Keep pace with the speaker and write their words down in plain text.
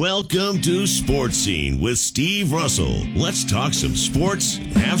Welcome to Sports Scene with Steve Russell. Let's talk some sports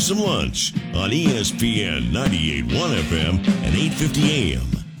and have some lunch on ESPN 98.1 FM and 850 AM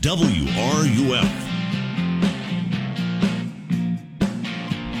WRUF.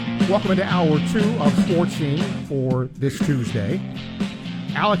 Welcome into Hour 2 of Sports Scene for this Tuesday.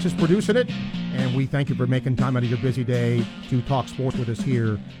 Alex is producing it, and we thank you for making time out of your busy day to talk sports with us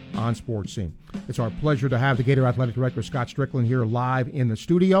here on Sports Scene. It's our pleasure to have the Gator Athletic Director, Scott Strickland, here live in the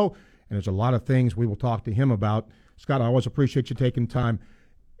studio, and there's a lot of things we will talk to him about. Scott, I always appreciate you taking time.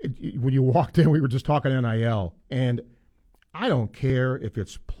 When you walked in, we were just talking NIL, and I don't care if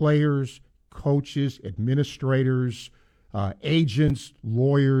it's players, coaches, administrators, agents,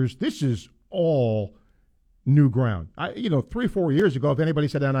 lawyers. This is all new ground. 3-4 years ago, if anybody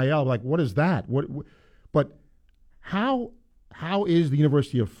said NIL, like, what is that? But how is the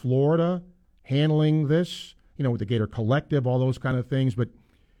University of Florida handling this? With the Gator Collective, all those kind of things. But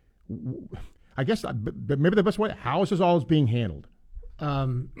I guess maybe the best way. How is this all being handled?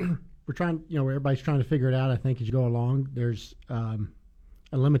 We're trying. Everybody's trying to figure it out. I think as you go along, there's a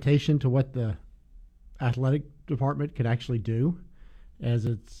limitation to what the athletic department could actually do, as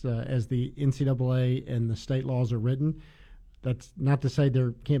the NCAA and the state laws are written. That's not to say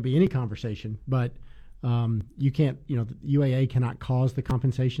there can't be any conversation, but you can't. The UAA cannot cause the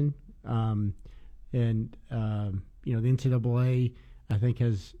compensation, and the NCAA I think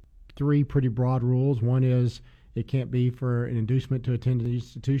has three pretty broad rules. One is it can't be for an inducement to attend an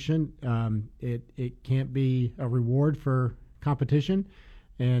institution. It can't be a reward for competition,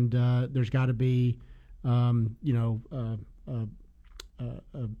 and there's got to be a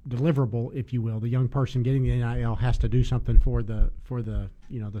deliverable, if you will. The young person getting the NIL has to do something for the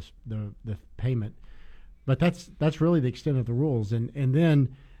payment. But that's really the extent of the rules. And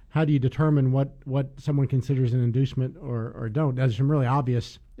then how do you determine what someone considers an inducement or don't? There's some really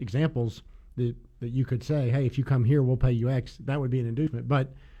obvious examples that you could say, hey, if you come here, we'll pay you X. That would be an inducement.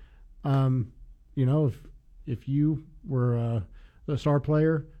 But if you were a star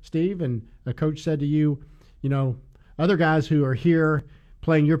player, Steve, and a coach said to you, other guys who are here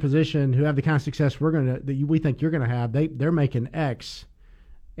playing your position who have the kind of success we think you're gonna have, they're making X,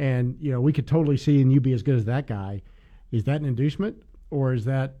 and we could totally see you be as good as that guy. Is that an inducement, or is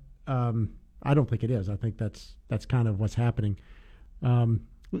that? I don't think it is. I think that's kind of what's happening.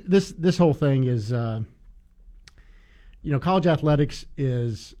 This whole thing is, college athletics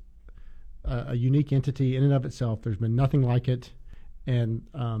is a unique entity in and of itself. There's been nothing like it, and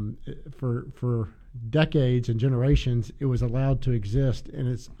for decades and generations, it was allowed to exist in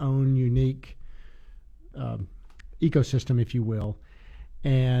its own unique ecosystem, if you will.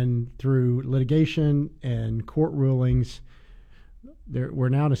 And through litigation and court rulings, we're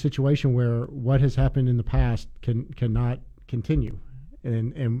now in a situation where what has happened in the past cannot continue.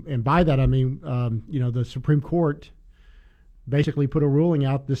 And by that I mean, the Supreme Court basically put a ruling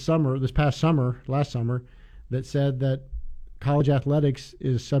out last summer, that said that college athletics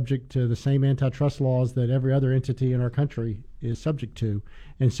is subject to the same antitrust laws that every other entity in our country is subject to.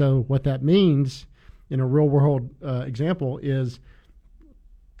 And so what that means in a real world example is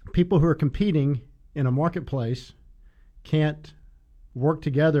people who are competing in a marketplace can't work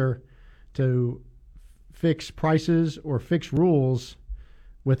together to fix prices or fix rules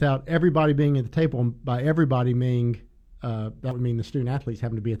without everybody being at the table. And by everybody meaning, that would mean the student athletes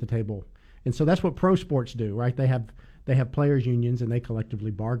having to be at the table. And so that's what pro sports do, right? They have players unions and they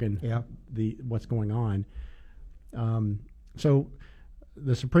collectively bargain what's going on. So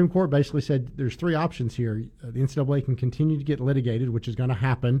the Supreme Court basically said there's three options here. The NCAA can continue to get litigated, which is going to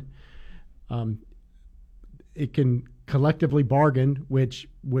happen. It can collectively bargain, which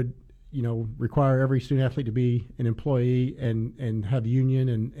would require every student athlete to be an employee and have a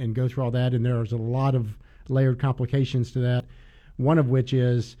union and go through all that. And there's a lot of layered complications to that, one of which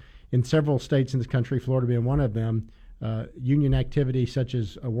is in several states in this country, Florida being one of them, union activity such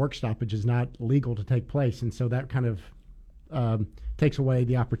as a work stoppage is not legal to take place. And so that kind of takes away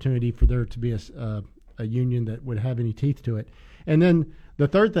the opportunity for there to be a union that would have any teeth to it. And then the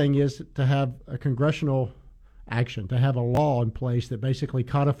third thing is to have a congressional action, to have a law in place that basically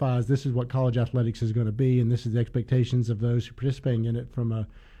codifies this is what college athletics is going to be, and this is the expectations of those who are participating in it from a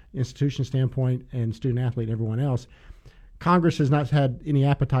institution standpoint and student athlete and everyone else. Congress has not had any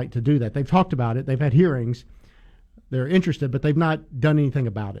appetite to do that. They've talked about it. They've had hearings. They're interested, but they've not done anything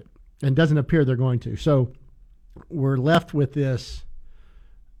about it. And it doesn't appear they're going to. So we're left with this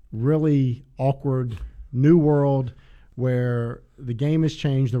really awkward new world where the game has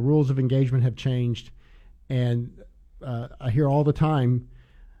changed, the rules of engagement have changed, and I hear all the time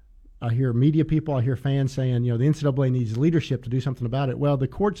I hear media people, I hear fans saying, the NCAA needs leadership to do something about it. Well, the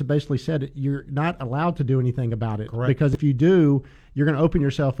courts have basically said you're not allowed to do anything about it. Correct. Because if you do, you're going to open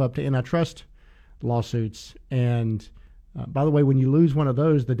yourself up to antitrust lawsuits. And by the way, when you lose one of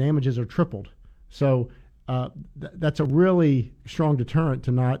those, the damages are tripled. So that's a really strong deterrent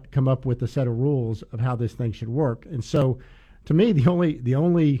to not come up with a set of rules of how this thing should work. And so, to me, the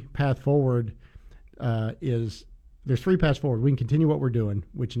only path forward is there's three paths forward. We can continue what we're doing,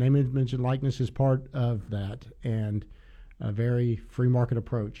 which name, image, and likeness is part of that, and a very free market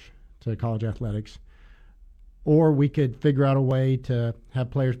approach to college athletics. Or we could figure out a way to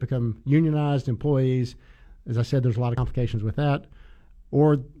have players become unionized employees. As I said, there's a lot of complications with that.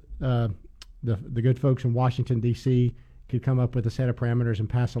 Or the good folks in Washington, D.C. could come up with a set of parameters and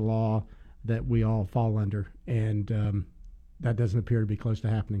pass a law that we all fall under. And that doesn't appear to be close to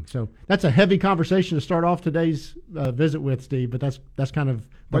happening. So that's a heavy conversation to start off today's visit with, Steve, but that's kind of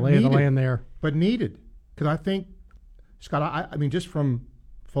the lay of the land there. But needed. Because I think, Scott, I mean, just from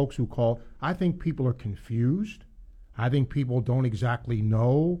folks who call, I think people are confused. I think people don't exactly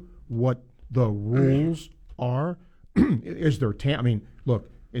know what the rules are. Is there I mean,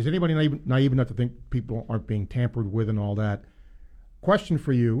 look, is anybody naive enough to think people aren't being tampered with and all that? Question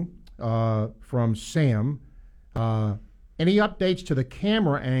for you from Sam. Any updates to the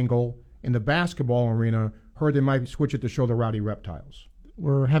camera angle in the basketball arena? Heard they might switch it to show the Rowdy Reptiles.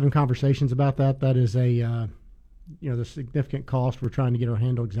 We're having conversations about that. That is the significant cost. We're trying to get our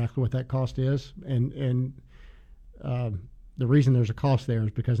handle exactly what that cost is. And the reason there's a cost there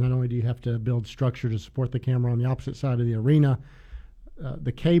is because not only do you have to build structure to support the camera on the opposite side of the arena,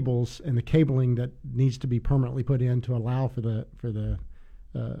 the cables and the cabling that needs to be permanently put in to allow for the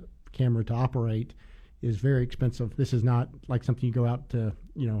camera to operate is very expensive. This is not like something you go out to,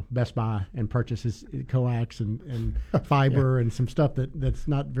 Best Buy and purchase. Is coax and fiber and some stuff that's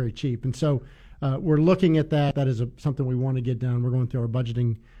not very cheap. And so we're looking at that. That is something we want to get done. We're going through our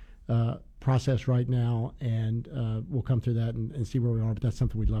budgeting process right now, and we'll come through that and see where we are. But that's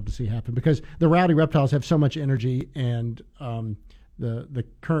something we'd love to see happen because the Rowdy Reptiles have so much energy, and the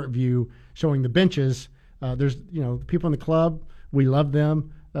current view showing the benches. There's people in the club. We love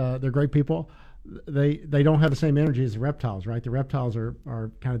them. They're great people. They don't have the same energy as the Reptiles, right? The Reptiles are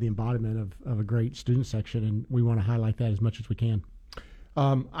kind of the embodiment of a great student section, and we want to highlight that as much as we can.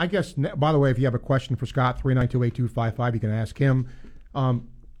 I guess, by the way, if you have a question for Scott, 392-8255, you can ask him.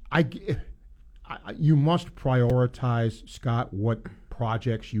 You must prioritize, Scott, what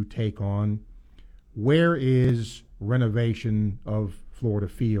projects you take on. Where is renovation of Florida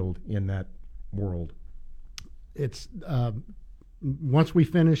Field in that world? It's once we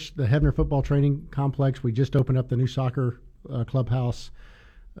finish the Hebner Football Training Complex, we just opened up the new soccer clubhouse.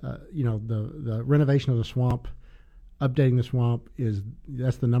 The renovation of the swamp, updating the swamp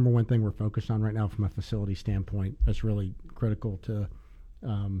that's the number one thing we're focused on right now from a facility standpoint. That's really critical to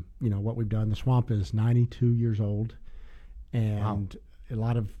what we've done. The swamp is 92 years old, and wow. A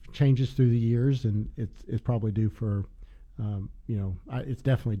lot of changes through the years, and it's probably due for it's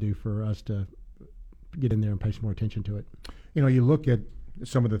definitely due for us to get in there and pay some more attention to it. You look at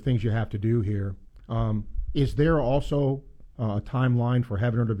some of the things you have to do here. Is there also a timeline for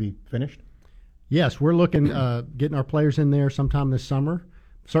Hebner to be finished? Yes, we're looking getting our players in there sometime this summer,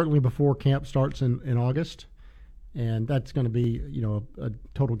 certainly before camp starts in August. And that's going to be, a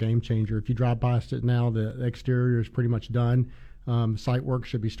total game changer. If you drive past it now, the exterior is pretty much done. Site work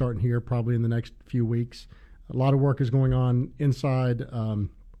should be starting here probably in the next few weeks. A lot of work is going on inside.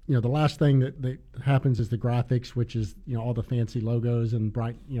 The last thing that happens is the graphics, which is, all the fancy logos and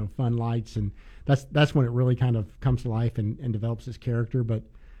bright, fun lights. And that's when it really kind of comes to life and develops its character. But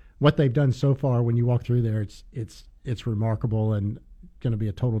what they've done so far, when you walk through there, it's remarkable and going to be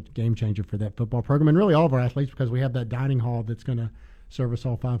a total game changer for that football program and really all of our athletes, because we have that dining hall that's going to service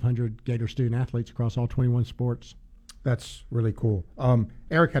all 500 Gator student athletes across all 21 sports. That's really cool.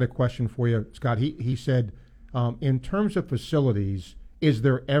 Eric had a question for you, Scott. He said, in terms of facilities, is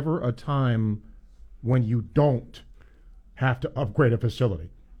there ever a time when you don't have to upgrade a facility?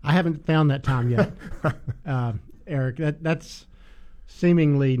 I haven't found that time yet, Eric. That's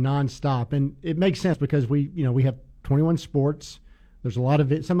seemingly nonstop, and it makes sense because we have 21 sports. There's a lot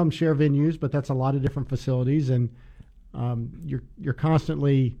of it. Some of them share venues, but that's a lot of different facilities, and you're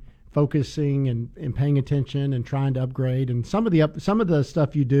constantly focusing and paying attention and trying to upgrade. And some of the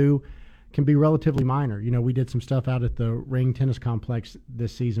stuff you do can be relatively minor. We did some stuff out at the Ring Tennis Complex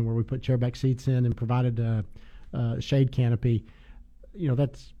this season where we put chairback seats in and provided a shade canopy.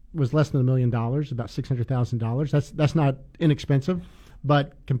 That was less than $1 million, about $600,000. That's not inexpensive,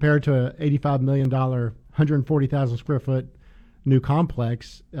 but compared to an $85 million, 140,000 square foot new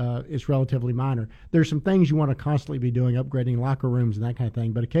complex, is relatively minor. There's some things you want to constantly be doing, upgrading locker rooms and that kind of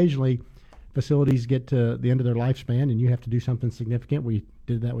thing, but occasionally facilities get to the end of their lifespan and you have to do something significant. We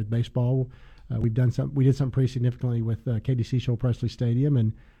did that with baseball. We did something pretty significantly with Katie Cecil Presley Stadium,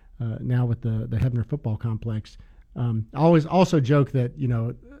 and now with the Hebner Football Complex. I always also joke that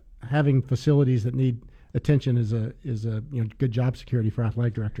having facilities that need attention is a good job security for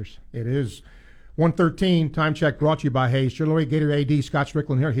athletic directors. It is. 1:13, time check brought to you by Hayes Jewelry. Gator AD Scott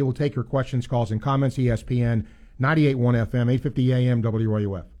Strickland here. He will take your questions, calls, and comments. ESPN 98.1 FM, 850 AM,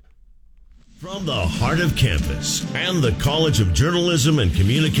 WRUF. From the heart of campus and the College of Journalism and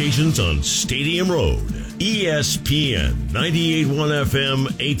Communications on Stadium Road, ESPN 98.1 FM,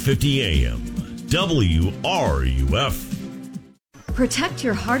 850 AM, WRUF. Protect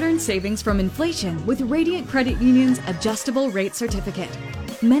your hard-earned savings from inflation with Radiant Credit Union's adjustable rate certificate.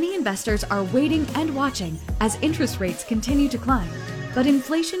 Many investors are waiting and watching as interest rates continue to climb, but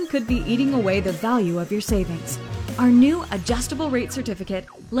inflation could be eating away the value of your savings. Our new adjustable rate certificate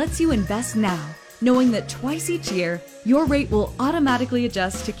lets you invest now, knowing that twice each year, your rate will automatically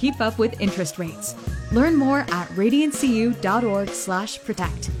adjust to keep up with interest rates. Learn more at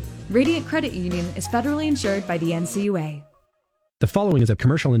radiantcu.org/protect. Radiant Credit Union is federally insured by the NCUA. The following is a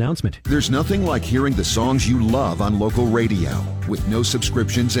commercial announcement. There's nothing like hearing the songs you love on local radio with no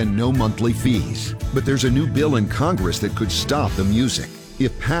subscriptions and no monthly fees. But there's a new bill in Congress that could stop the music.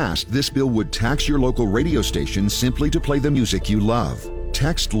 If passed, this bill would tax your local radio station simply to play the music you love.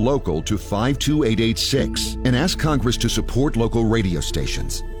 Text LOCAL to 52886 and ask Congress to support local radio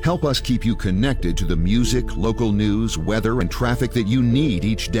stations. Help us keep you connected to the music, local news, weather, and traffic that you need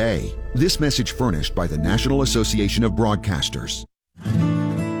each day. This message furnished by the National Association of Broadcasters.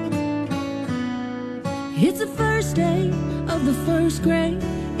 It's the first day of the first grade,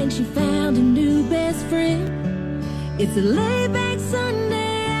 and she found a new best friend. It's a laid-back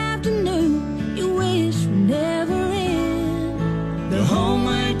Sunday afternoon you wish would never end. The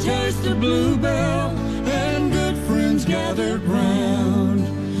homemade taste of Bluebell and good friends gathered round.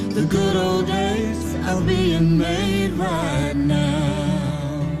 The good old days are being made right now.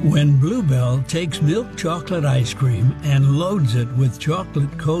 When Bluebell takes milk chocolate ice cream and loads it with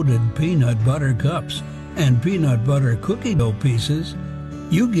chocolate-coated peanut butter cups and peanut butter cookie dough pieces,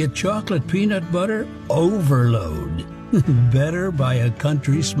 you get chocolate peanut butter overload. Better by a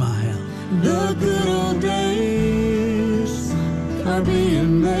country smile. The good old days are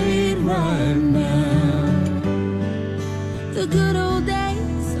being made right now. The good old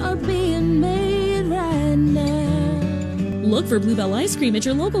days are being made right now. Look for Bluebell ice cream at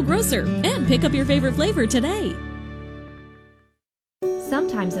your local grocer and pick up your favorite flavor today.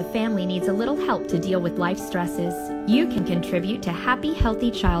 Sometimes a family needs a little help to deal with life stresses. You can contribute to happy,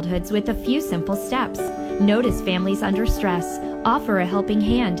 healthy childhoods with a few simple steps. Notice families under stress. Offer a helping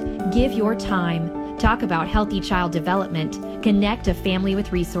hand. Give your time. Talk about healthy child development. Connect a family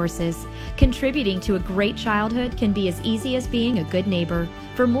with resources. Contributing to a great childhood can be as easy as being a good neighbor.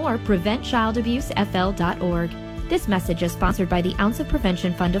 For more, PreventChildAbuseFL.org. This message is sponsored by the Ounce of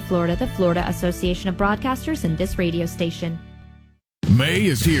Prevention Fund of Florida, the Florida Association of Broadcasters, and this radio station. May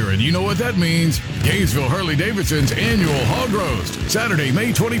is here, and you know what that means. Gainesville Harley-Davidson's annual Hog Roast. Saturday,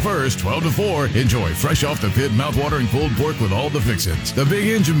 May 21st, 12 to 4. Enjoy fresh off the pit, mouth-watering pulled pork with all the fixins. The Big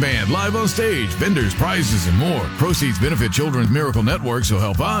Engine Band, live on stage, vendors, prizes, and more. Proceeds benefit Children's Miracle Network, so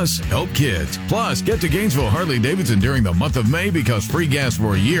help us help kids. Plus, get to Gainesville Harley-Davidson during the month of May because free gas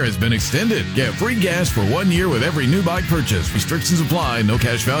for a year has been extended. Get free gas for 1 year with every new bike purchase. Restrictions apply, no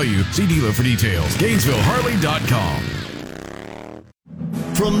cash value. See dealer for details. GainesvilleHarley.com.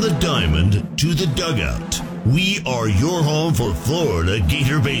 From the diamond to the dugout, we are your home for Florida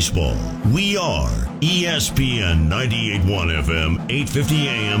Gator baseball. We are ESPN 98.1 FM, 850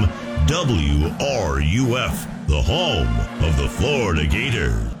 AM, WRUF, the home of the Florida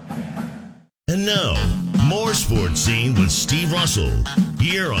Gators. And now, more Sports Scene with Steve Russell,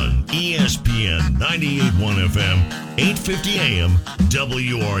 here on ESPN 98.1 FM, 850 AM,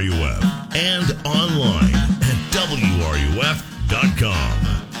 WRUF, and online at WRUF.com.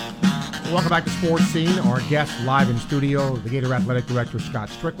 Welcome back to Sports Scene. Our guest live in studio, the Gator Athletic Director, Scott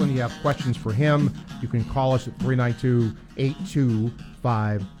Strickland. You have questions for him, you can call us at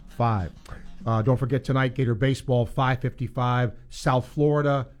 392-8255. Don't forget tonight, Gator Baseball, 5:55, South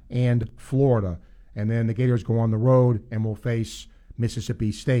Florida and Florida. And then the Gators go on the road and will face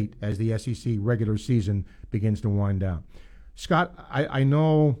Mississippi State as the SEC regular season begins to wind down. Scott, I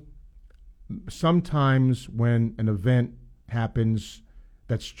know sometimes when an event happens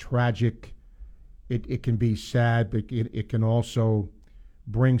that's tragic, it can be sad, but it can also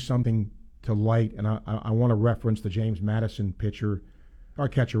bring something to light, and I want to reference the James Madison catcher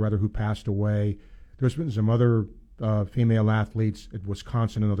who passed away. There's been some other female athletes at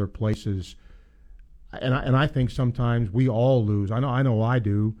Wisconsin and other places, and I think sometimes we all lose. I know I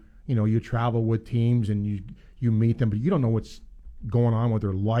do. You know, you travel with teams and you meet them, but you don't know what's going on with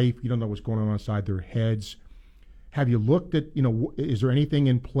their life. You don't know what's going on inside their heads. Have you looked at, is there anything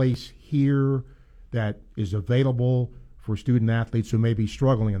in place here that is available for student athletes who may be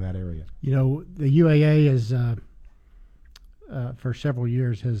struggling in that area? You know, the UAA is, for several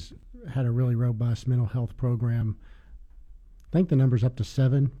years, has had a really robust mental health program. I think the number's up to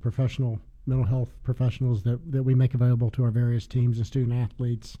 7 professional mental health professionals that we make available to our various teams and student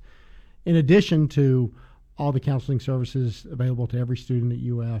athletes, in addition to all the counseling services available to every student at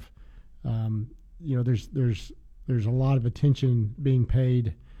UF. There's a lot of attention being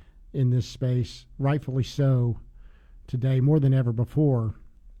paid in this space, rightfully so, today more than ever before.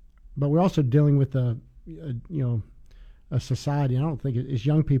 But we're also dealing with a society. I don't think as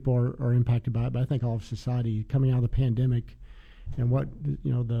young people are impacted by it, but I think all of society coming out of the pandemic and what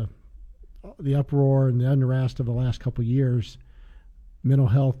the uproar and the unrest of the last couple of years. Mental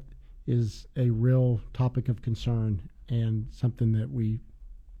health is a real topic of concern and something that we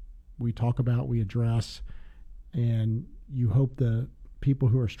talk about, we address, and you hope the people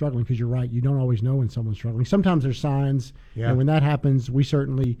who are struggling, because you're right, you don't always know when someone's struggling. Sometimes there's signs, and when that happens, we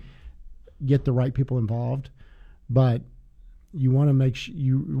certainly get the right people involved, but you want to make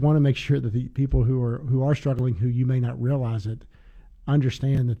sure that the people who are struggling, who you may not realize it,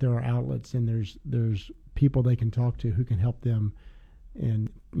 understand that there are outlets and there's people they can talk to who can help them and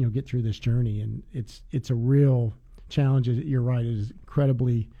get through this journey. And it's a real challenge. You're right, it is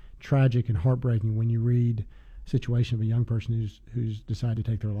incredibly tragic and heartbreaking when you read a situation of a young person who's decided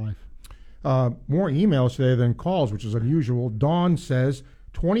to take their life. More emails today than calls, which is unusual. Dawn says,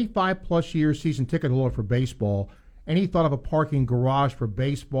 25 plus years season ticket holder for baseball. Any thought of a parking garage for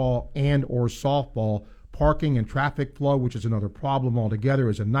baseball and or softball? Parking and traffic flow, which is another problem altogether,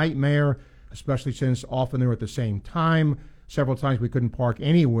 is a nightmare, especially since often they're at the same time. Several times we couldn't park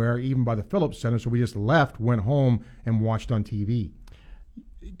anywhere, even by the Phillips Center, so we just left, went home, and watched on TV.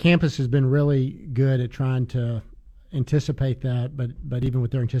 Campus has been really good at trying to anticipate that, but even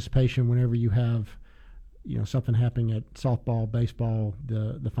with their anticipation, whenever you have something happening at softball, baseball,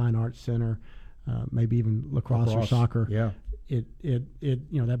 the Fine Arts Center, maybe even lacrosse or soccer, it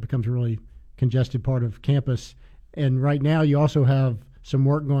that becomes a really congested part of campus. And right now you also have some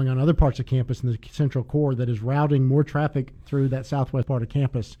work going on other parts of campus in the central core that is routing more traffic through that southwest part of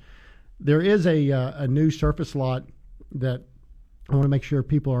campus. There is a new surface lot that I want to make sure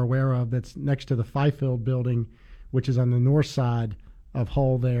people are aware of that's next to the Fifield building, which is on the north side of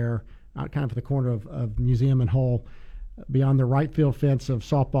Hull there, kind of at the corner of Museum and Hull, beyond the right field fence of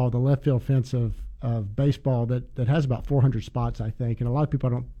softball, the left field fence of baseball that has about 400 spots, I think. And a lot of people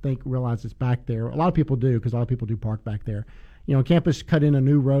I don't think realize it's back there. A lot of people do, because a lot of people do park back there. Campus cut in a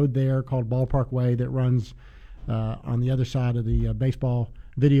new road there called Ballpark Way that runs on the other side of the baseball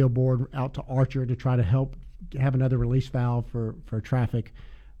video board out to Archer to try to help have another release valve for traffic.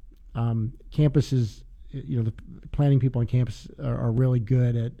 Campus is, the planning people on campus are really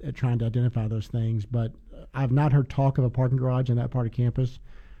good at trying to identify those things. But I've not heard talk of a parking garage in that part of campus.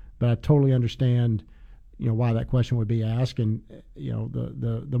 But I totally understand, why that question would be asked. And,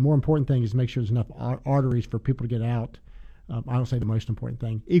 the more important thing is to make sure there's enough arteries for people to get out. I don't say the most important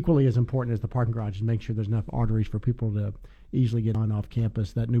thing. Equally as important as the parking garage is make sure there's enough arteries for people to easily get on and off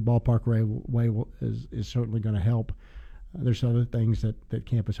campus. That new Ballpark Way is certainly going to help. There's other things that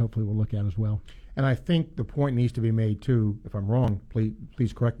campus hopefully will look at as well. And I think the point needs to be made, too, if I'm wrong,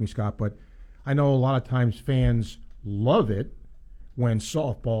 please correct me, Scott, but I know a lot of times fans love it when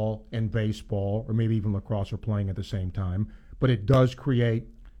softball and baseball, or maybe even lacrosse, are playing at the same time, but it does create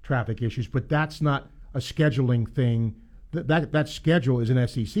traffic issues. But that's not a scheduling thing. That schedule is an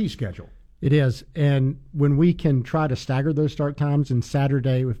SEC schedule. It is, and when we can try to stagger those start times, and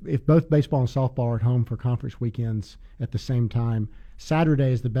Saturday, if both baseball and softball are at home for conference weekends at the same time,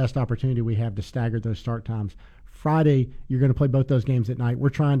 Saturday is the best opportunity we have to stagger those start times. Friday, you're going to play both those games at night. We're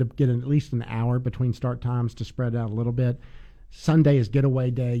trying to get at least an hour between start times to spread out a little bit. Sunday is getaway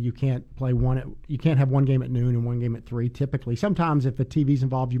day. You can't have one game at noon and one game at 3 typically. Sometimes if the TV's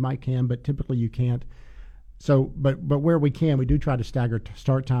involved, you might can, but typically you can't. So, but where we can, we do try to stagger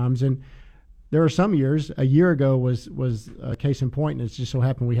start times. And there are some years, a year ago was a case in point, and it just so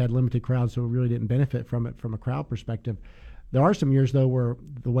happened we had limited crowds, so we really didn't benefit from it from a crowd perspective. There are some years, though, where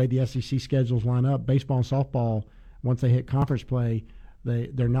the way the SEC schedules line up, baseball and softball, once they hit conference play,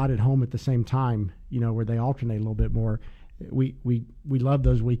 they're not at home at the same time, where they alternate a little bit more. We love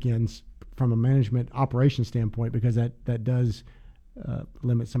those weekends from a management operation standpoint, because that does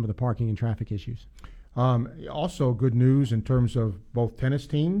limit some of the parking and traffic issues. Also, good news in terms of both tennis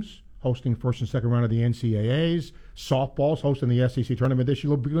teams hosting first and second round of the NCAAs. Softball's hosting the SEC tournament this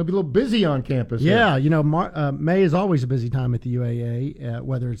year. You're going to be a little busy on campus. Yeah, May is always a busy time at the UAA,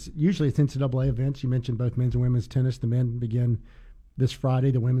 whether usually it's NCAA events. You mentioned both men's and women's tennis. The men begin this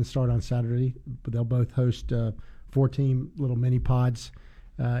Friday. The women start on Saturday. But they'll both host 4-team little mini pods.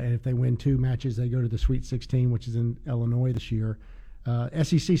 And if they win 2 matches, they go to the Sweet 16, which is in Illinois this year.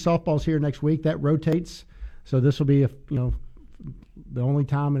 SEC softball's here next week. That rotates. So this will be the only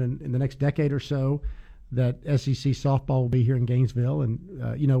time in the next decade or so that SEC softball will be here in Gainesville, and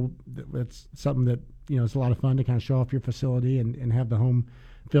that's something that it's a lot of fun to kind of show off your facility and have the home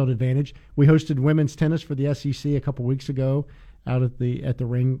field advantage. We hosted women's tennis for the SEC a couple weeks ago out at the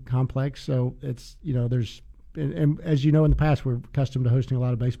Ring Complex, so it's there's and as you know, in the past we're accustomed to hosting a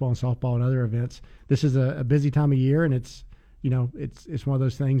lot of baseball and softball and other events. This is a busy time of year, and it's one of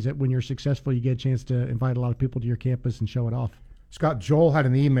those things that when you're successful, you get a chance to invite a lot of people to your campus and show it off. Scott, Joel had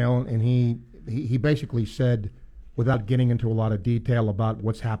an email, and he basically said, without getting into a lot of detail about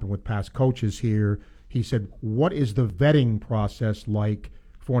what's happened with past coaches here, he said, what is the vetting process like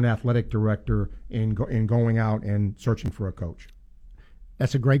for an athletic director in going out and searching for a coach?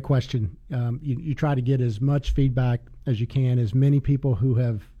 That's a great question. You try to get as much feedback as you can, as many people who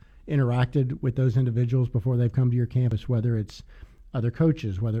have interacted with those individuals before they've come to your campus, whether it's other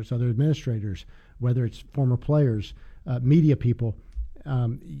coaches, whether it's other administrators, whether it's former players, media people.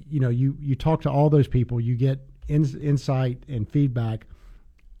 You talk to all those people, you get insight and feedback,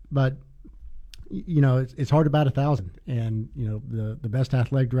 but it's hard to bat 1,000. And the best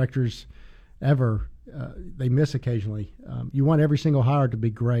athletic directors ever, they miss occasionally. You want every single hire to be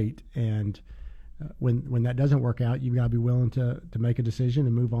great, and when that doesn't work out, you've got to be willing to make a decision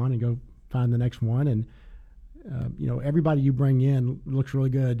and move on and go find the next one. And everybody you bring in looks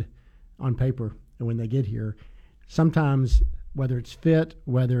really good on paper, and when they get here, sometimes whether it's fit,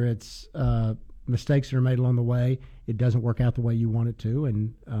 whether it's mistakes that are made along the way, it doesn't work out the way you want it to.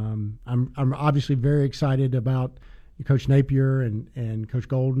 And I'm obviously very excited about Coach Napier and Coach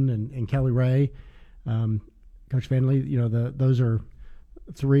Golden and Kelly Ray, Coach Finley. Those are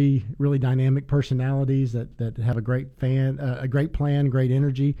 3 really dynamic personalities that have a great plan, great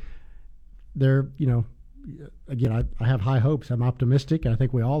energy. They're again, I have high hopes. I'm optimistic. I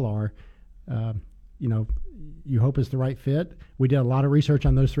think we all are. You hope it's the right fit. We did a lot of research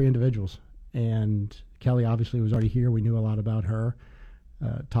on those 3 individuals, and Kelly obviously was already here. We knew a lot about her.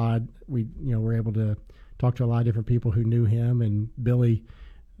 Todd, we were able to talk to a lot of different people who knew him, and Billy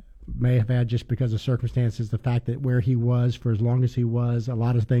may have had, just because of circumstances, the fact that where he was for as long as he was, a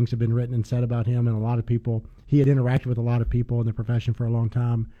lot of things have been written and said about him, and a lot of people, he had interacted with a lot of people in the profession for a long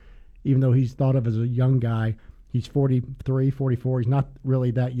time. Even though he's thought of as a young guy, he's 43, 44. He's not really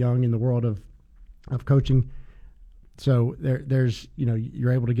that young in the world of coaching. So there's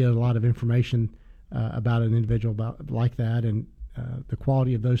you're able to get a lot of information about an individual like that, and the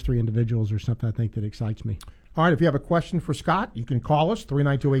quality of those 3 individuals are something I think that excites me. All right, if you have a question for Scott, you can call us,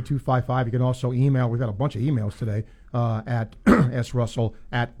 392-8255. You can also email. We've got a bunch of emails today at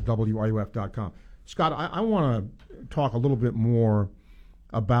srussell@wruf.com. Scott, I want to talk a little bit more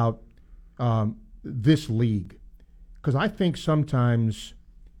about this league, because I think sometimes,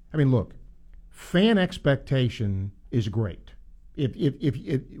 look, fan expectation is great. If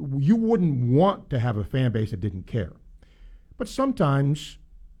you wouldn't want to have a fan base that didn't care, but sometimes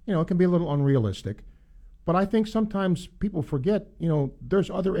it can be a little unrealistic. But I think sometimes people forget,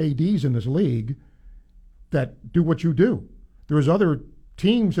 there's other ADs in this league that do what you do. There's other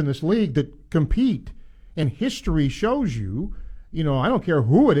teams in this league that compete, and history shows you, I don't care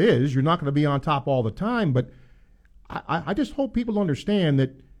who it is, you're not going to be on top all the time, but I just hope people understand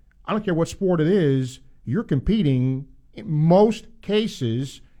that I don't care what sport it is, you're competing in most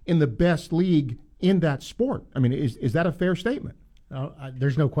cases in the best league in that sport. Is that a fair statement?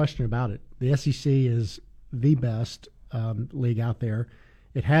 There's no question about it. The SEC is the best league out there.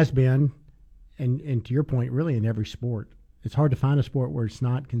 It has been, and to your point, really in every sport. It's hard to find a sport where it's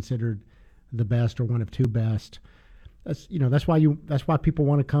not considered the best or one of 2 best. That's why people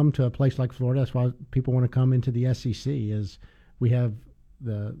want to come to a place like Florida. That's why people want to come into the SEC. Is we have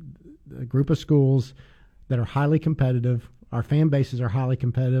the group of schools that are highly competitive. Our fan bases are highly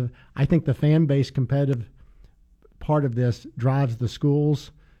competitive. I think the fan base competitive part of this drives the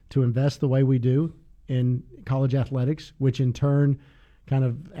schools to invest the way we do in college athletics, which in turn kind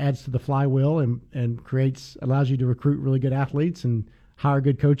of adds to the flywheel and allows you to recruit really good athletes and hire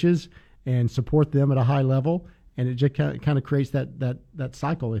good coaches and support them at a high level. And it just kind of creates that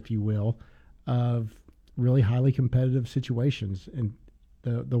cycle, if you will. of really highly competitive situations. And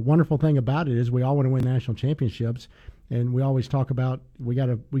the wonderful thing about it is we all want to win national championships, and we always talk about we got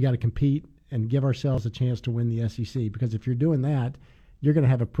to compete and give ourselves a chance to win the SEC, because if you're doing that, you're going to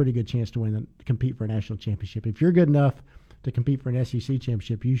have a pretty good chance to compete for a national championship. If you're good enough to compete for an SEC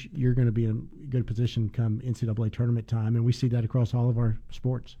championship, you're going to be in a good position come NCAA tournament time, and we see that across all of our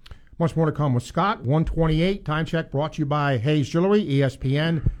sports. Much more to come with Scott. 128 time check brought to you by Hayes Jewelry,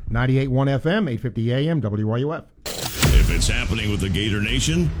 ESPN 98.1 FM, 850 AM, WRUF. If it's happening with the Gator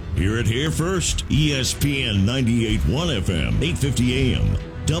Nation, hear it here first. ESPN 98.1 FM, 850 AM,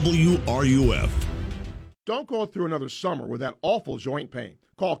 WRUF. Don't go through another summer with that awful joint pain.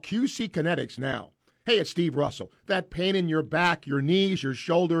 Call QC Kinetics now. Hey, it's Steve Russell. That pain in your back, your knees, your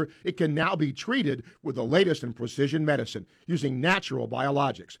shoulder, it can now be treated with the latest in precision medicine using natural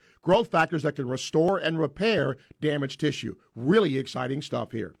biologics, growth factors that can restore and repair damaged tissue. Really exciting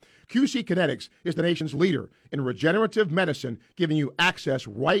stuff here. QC Kinetics is the nation's leader in regenerative medicine, giving you access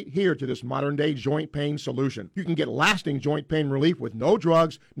right here to this modern-day joint pain solution. You can get lasting joint pain relief with no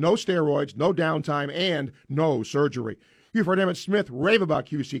drugs, no steroids, no downtime, and no surgery. You've heard Emmett Smith rave about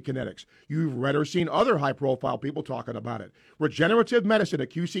QC Kinetics. You've read or seen other high-profile people talking about it. Regenerative medicine at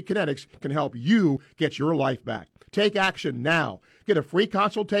QC Kinetics can help you get your life back. Take action now. Get a free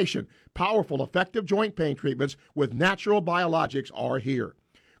consultation. Powerful, effective joint pain treatments with natural biologics are here.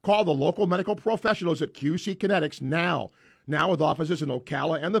 Call the local medical professionals at QC Kinetics now. Now with offices in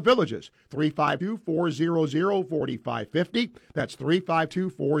Ocala and the Villages. 352-400-4550. That's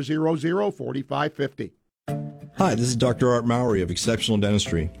 352-400-4550. Hi, this is Dr. Art Mowry of Exceptional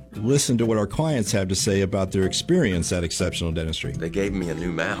Dentistry. Listen to what our clients have to say about their experience at Exceptional Dentistry. They gave me a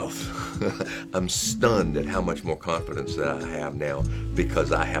new mouth. I'm stunned at how much more confidence that I have now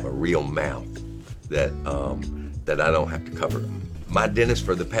because I have a real mouth that I don't have to cover. My dentist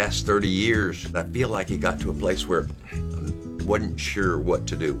for the past 30 years, I feel like he got to a place where I wasn't sure what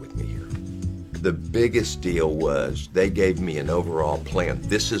to do with me here. The biggest deal was they gave me an overall plan.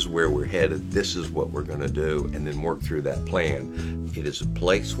 This is where we're headed. This is what we're going to do, and then work through that plan. It is a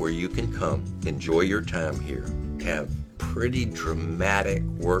place where you can come, enjoy your time here, have pretty dramatic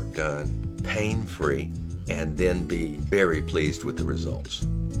work done, pain-free, and then be very pleased with the results.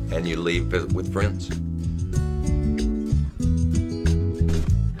 And you leave with friends.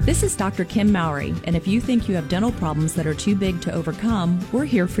 This is Dr. Kim Mowry, and if you think you have dental problems that are too big to overcome, we're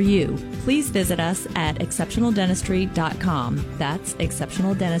here for you. Please visit us at exceptionaldentistry.com. That's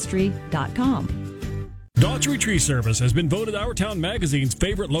exceptionaldentistry.com. Daughtry Tree Service has been voted Our Town Magazine's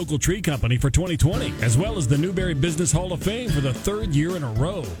favorite local tree company for 2020, as well as the Newberry Business Hall of Fame for the third year in a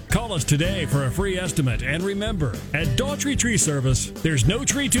row. Call us today for a free estimate, and remember, at Daughtry Tree Service, there's no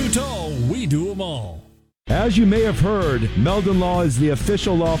tree too tall, we do them all. As you may have heard, Meldon Law is the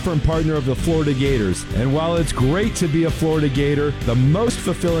official law firm partner of the Florida Gators. And while it's great to be a Florida Gator, the most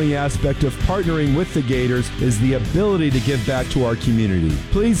fulfilling aspect of partnering with the Gators is the ability to give back to our community.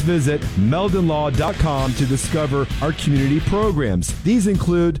 Please visit meldonlaw.com to discover our community programs. These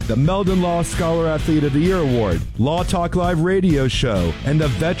include the Meldon Law Scholar Athlete of the Year Award, Law Talk Live radio show, and the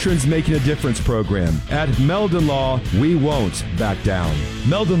Veterans Making a Difference program. At Meldon Law, we won't back down.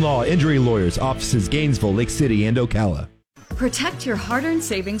 Meldon Law Injury Lawyers, offices Gainesville, Lake City, and Ocala. Protect your hard-earned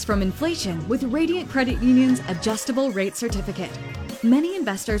savings from inflation with Radiant Credit Union's adjustable rate certificate. Many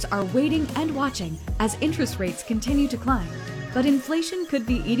investors are waiting and watching as interest rates continue to climb, but inflation could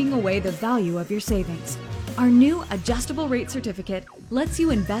be eating away the value of your savings. Our new adjustable rate certificate lets you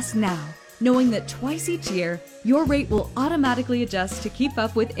invest now, knowing that twice each year, your rate will automatically adjust to keep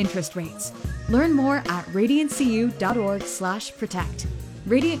up with interest rates. Learn more at radiantcu.org/protect.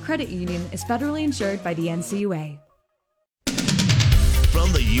 Radiant Credit Union is federally insured by the NCUA.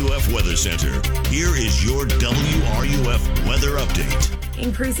 From the UF Weather Center, here is your WRUF weather update.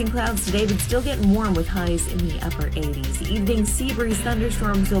 Increasing clouds today, but still getting warm with highs in the upper 80s. Evening sea breeze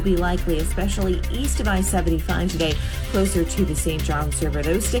thunderstorms will be likely, especially east of I-75 today, closer to the St. Johns River.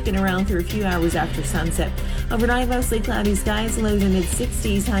 Those sticking around through a few hours after sunset. Overnight, mostly cloudy skies, low to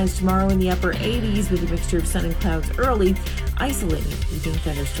mid-60s, highs tomorrow in the upper 80s with a mixture of sun and clouds early, isolated evening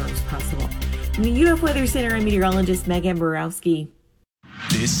thunderstorms possible. In the UF Weather Center, I'm meteorologist Megan Borowski.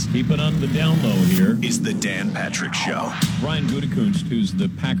 This, keep it on the down low here, is the Dan Patrick Show. Brian Gutekunst, who's the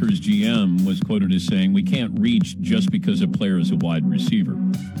Packers GM, was quoted as saying, "We can't reach just because a player is a wide receiver."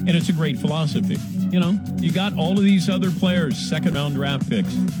 And it's a great philosophy. You know, you got all of these other players, second-round draft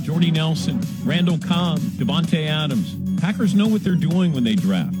picks, Jordy Nelson, Randall Cobb, Devontae Adams. Packers know what they're doing when they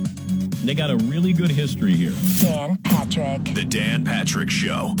draft. They got a really good history here. Dan Patrick. The Dan Patrick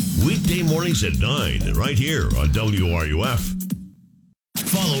Show. Weekday mornings at 9, right here on WRUF.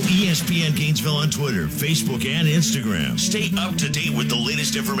 Follow ESPN Gainesville on Twitter, Facebook, and Instagram. Stay up to date with the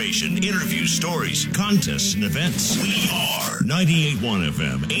latest information, interviews, stories, contests, and events. We are 98.1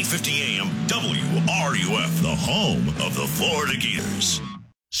 FM, 850 AM, WRUF, the home of the Florida Gators.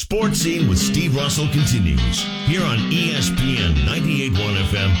 Sports Scene with Steve Russell continues here on ESPN 98.1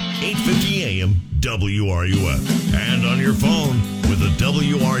 FM, 850 AM, WRUF, and on your phone with the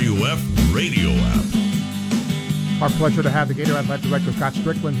WRUF radio app. Our pleasure to have the Gator Athletic Director Scott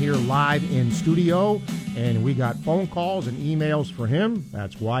Strickland here live in studio, and we got phone calls and emails for him.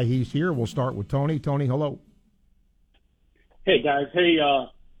 That's why he's here. We'll start with Tony. Tony, hello. Hey, guys. Hey,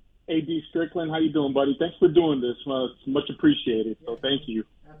 A.D. Strickland, how you doing, buddy? Thanks for doing this. It's much appreciated, so thank you.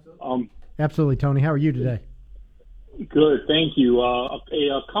 Absolutely, Tony. How are you today? Good, thank you. A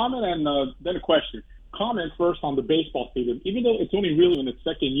comment and then a question. Comment first on the baseball season. Even though it's only really in its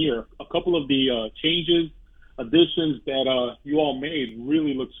second year, a couple of the changes, additions that you all made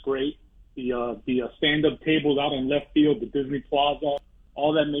really looks great. The stand-up tables out in left field, the Disney Plaza,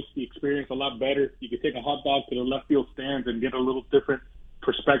 all that makes the experience a lot better. You can take a hot dog to the left field stands and get a little different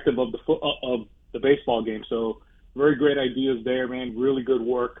perspective of the baseball game. So very great ideas there, man. Really good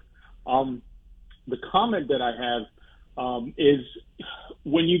work. The comment that I have is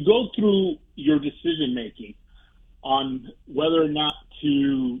when you go through your decision making on whether or not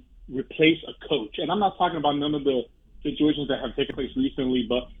to replace a coach, and I'm not talking about none of the situations that have taken place recently,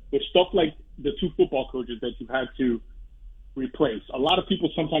 but with stuff like the 2 football coaches that you've had to replace. A lot of people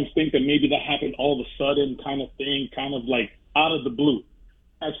sometimes think that maybe that happened all of a sudden kind of thing, kind of like out of the blue.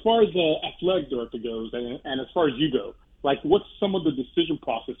 As far as the athletic director goes, and as far as you go, like what's some of the decision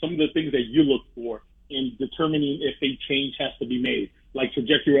process, some of the things that you look for in determining if a change has to be made, like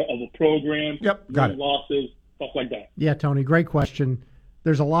trajectory of a program, got it. Losses, stuff like that? Yeah, Tony, great question.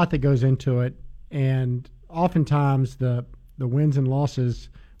 There's a lot that goes into it, and oftentimes the wins and losses,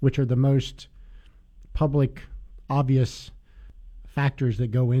 which are the most public, obvious factors that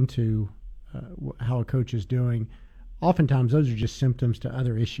go into how a coach is doing, oftentimes those are just symptoms to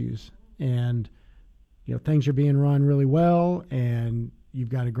other issues. And things are being run really well, and you've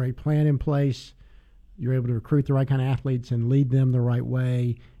got a great plan in place. You're able to recruit the right kind of athletes and lead them the right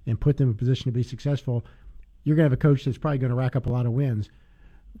way and put them in a position to be successful. You're going to have a coach that's probably going to rack up a lot of wins.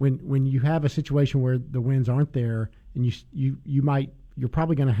 When you have a situation where the wins aren't there, and you're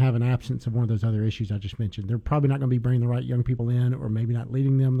probably going to have an absence of one of those other issues I just mentioned. They're probably not going to be bringing the right young people in, or maybe not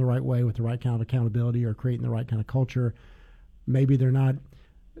leading them the right way with the right kind of accountability or creating the right kind of culture. Maybe they're not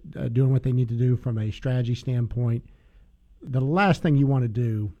doing what they need to do from a strategy standpoint. The last thing you want to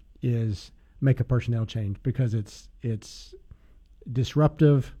do is make a personnel change, because it's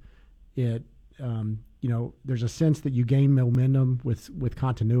disruptive. There's a sense that you gain momentum with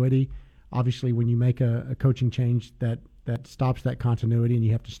continuity. Obviously, when you make a coaching change that stops that continuity and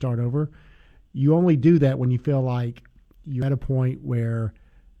you have to start over, you only do that when you feel like you're at a point where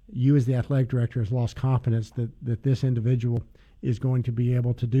you as the athletic director has lost confidence that this individual is going to be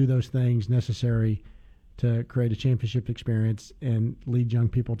able to do those things necessary to create a championship experience and lead young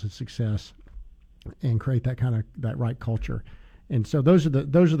people to success and create that right culture. And so those are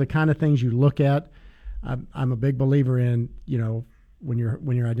the kind of things you look at. I'm a big believer in, when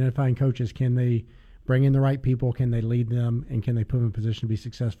you're identifying coaches, can they bring in the right people, can they lead them, and can they put them in a position to be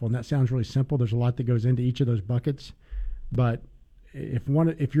successful? And that sounds really simple. There's a lot that goes into each of those buckets, but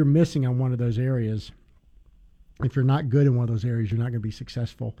if you're missing on one of those areas, if you're not good in one of those areas, you're not going to be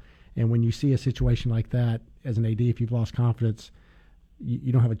successful. And when you see a situation like that as an AD, if you've lost confidence,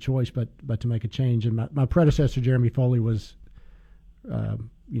 you don't have a choice but to make a change. And my predecessor, Jeremy Foley, was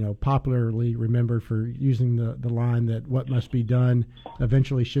popularly remembered for using the line that what must be done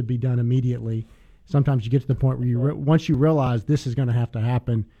eventually should be done immediately. Sometimes you get to the point where once you realize this is going to have to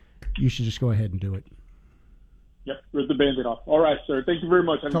happen, you should just go ahead and do it. Yep, rip the Band-Aid off. All right, sir. Thank you very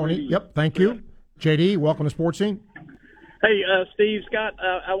much. Tony, thank you. JD, welcome to Sports Scene. Hey, Steve, Scott,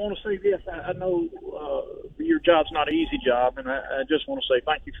 I want to say this. I know your job's not an easy job, and I just want to say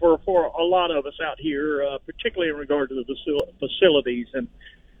thank you for a lot of us out here, particularly in regard to the facilities. And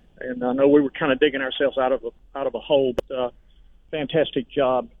I know we were kind of digging ourselves out of a hole, but fantastic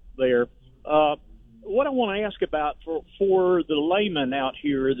job there. What I want to ask about for the layman out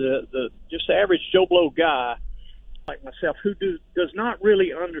here, the just the average Joe Blow guy like myself, who does not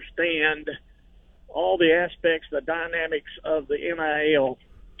really understand all the aspects, the dynamics of the NIL,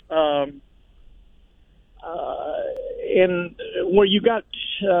 and where you got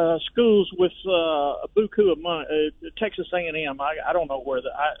schools with a buku of money, Texas A&M. I don't know where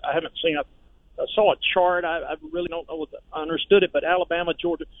I haven't seen. I saw a chart. I really don't know I understood it, but Alabama,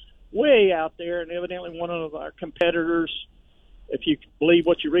 Georgia, way out there, and evidently one of our competitors if you believe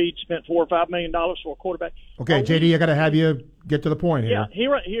what you read, spent $4 or $5 million for a quarterback. Okay, JD, I got to have you get to the point here.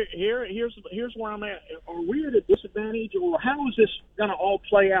 Yeah, here's where I'm at. Are we at a disadvantage, or how is this going to all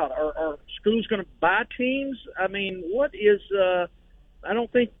play out? Are schools going to buy teams? I mean, what is? I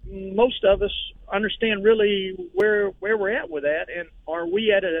don't think most of us understand really where we're at with that, and are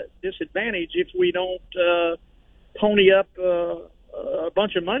we at a disadvantage if we don't pony up a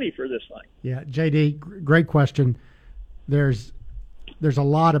bunch of money for this thing? Yeah, JD, great question. There's a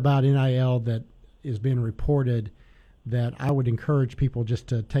lot about NIL that is being reported that I would encourage people just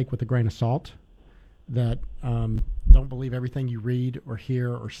to take with a grain of salt, that don't believe everything you read or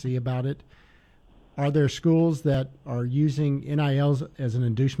hear or see about it. Are there schools that are using NILs as an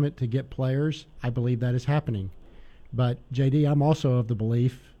inducement to get players? I believe that is happening. But, JD, I'm also of the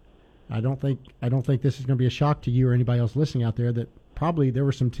belief, I don't think this is going to be a shock to you or anybody else listening out there, that probably there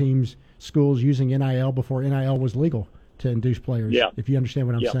were some schools using NIL before NIL was legal to induce players, if you understand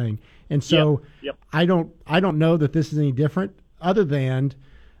what I'm saying. And so I don't know that this is any different, other than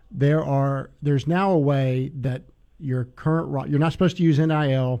there's now a way that you're not supposed to use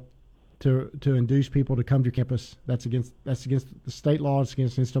NIL to induce people to come to your campus. That's against the state law. It's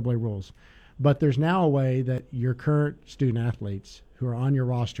against NCAA rules. But there's now a way that your current student athletes who are on your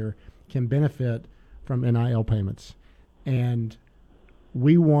roster can benefit from NIL payments. And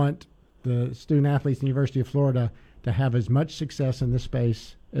we want the student athletes in the University of Florida to have as much success in this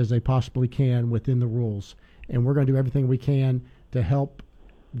space as they possibly can within the rules. And we're going to do everything we can to help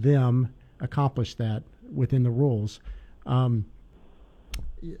them accomplish that within the rules. I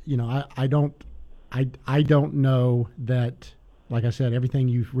don't know that, like I said, everything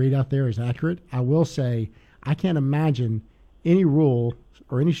you read out there is accurate. I will say I can't imagine any rule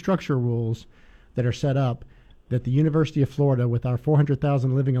or any structure rules that are set up that the University of Florida, with our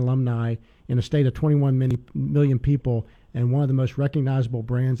 400,000 living alumni in a state of 21 million people and one of the most recognizable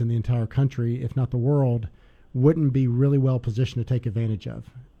brands in the entire country, if not the world, wouldn't be really well positioned to take advantage of.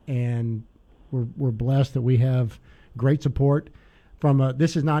 And we're blessed that we have great support from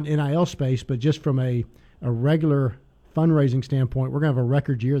this is not NIL space, but just from a regular fundraising standpoint. We're going to have a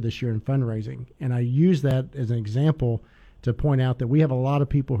record year this year in fundraising. And I use that as an example to point out that we have a lot of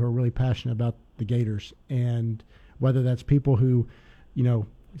people who are really passionate about the Gators, and whether that's people who,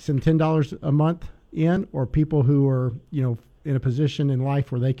 send $10 a month in, or people who are, in a position in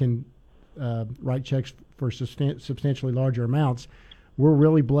life where they can write checks for substantially larger amounts. We're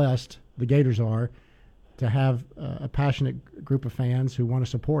really blessed, the Gators are, to have a passionate group of fans who want to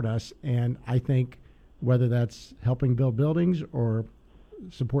support us. And I think whether that's helping build buildings or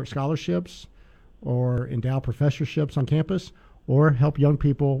support scholarships or endow professorships on campus or help young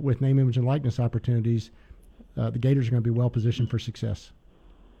people with name, image, and likeness opportunities, the Gators are going to be well positioned for success.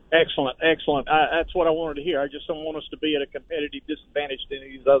 Excellent. That's what I wanted to hear. I just don't want us to be at a competitive disadvantage to any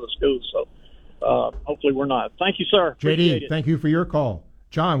of these other schools. So hopefully we're not. Thank you, sir. JD, thank you for your call.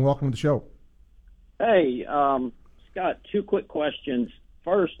 John, welcome to the show. Hey, Scott, two quick questions.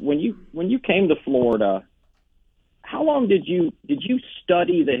 First, when you came to Florida, how long did you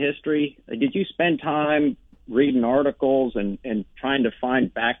study the history? Did you spend time reading articles and trying to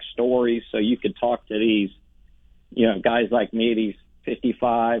find backstories so you could talk to these, guys like me, these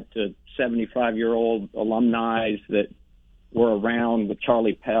 55 to 75-year-old alumni that were around with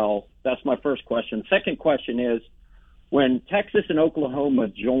Charlie Pell? That's my first question. Second question is, when Texas and Oklahoma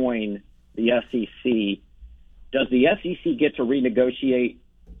join the SEC, does the SEC get to renegotiate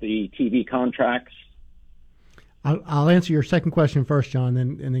the TV contracts? I'll answer your second question first, John,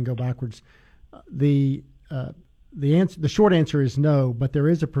 and then go backwards. The short answer is no, but there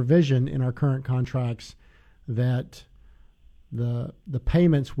is a provision in our current contracts that the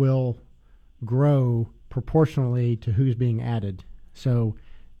payments will grow proportionally to who's being added. So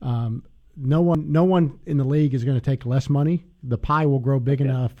no one in the league is going to take less money. The pie will grow big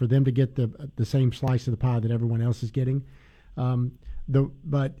enough for them to get the same slice of the pie that everyone else is getting.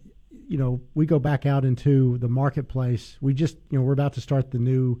 But we go back out into the marketplace. We just we're about to start the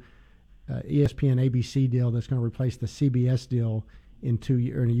new ESPN ABC deal that's going to replace the CBS deal in a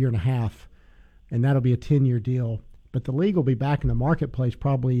year and a half, and that'll be a 10-year deal. But the league will be back in the marketplace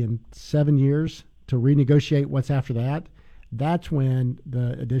probably in 7 years to renegotiate what's after that. That's when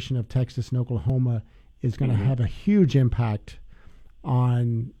the addition of Texas and Oklahoma is going to have a huge impact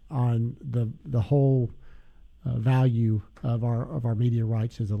on the whole value of our media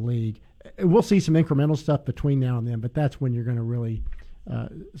rights as a league. We'll see some incremental stuff between now and then, but that's when you're going to really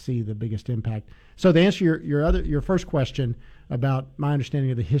see the biggest impact. So to answer your first question about my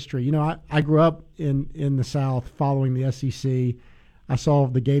understanding of the history, I grew up in the South following the SEC. I saw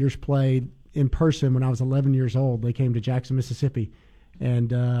the Gators play in person when I was 11 years old. They came to Jackson, Mississippi,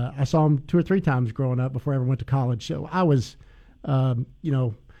 and I saw them 2 or 3 times growing up before I ever went to college. So I was, I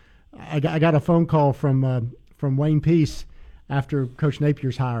got a phone call from Wayne Peace after Coach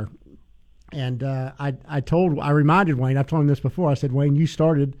Napier's hire, and I reminded Wayne. I've told him this before. I said, Wayne, you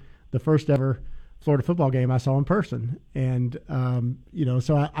started the first ever Florida football game I saw in person, and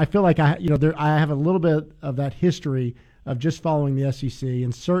so I feel like I have a little bit of that history of just following the SEC,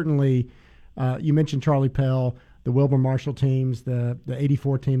 and certainly you mentioned Charlie Pell, the Wilbur Marshall teams, the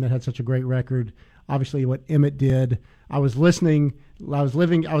 '84 team that had such a great record. Obviously, what Emmett did. I was a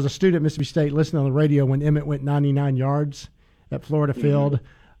student at Mississippi State, listening on the radio when Emmett went 99 yards at Florida Field,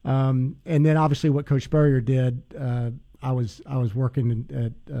 and then obviously what Coach Spurrier did. I was working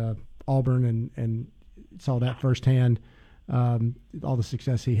at Auburn and saw that firsthand, all the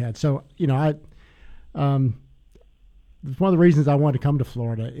success he had. So, one of the reasons I wanted to come to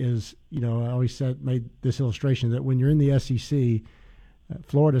Florida is, I always made this illustration that when you're in the SEC,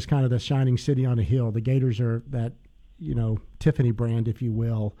 Florida is kind of the shining city on a hill. The Gators are that, Tiffany brand, if you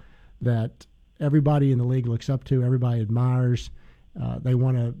will, that everybody in the league looks up to, everybody admires. They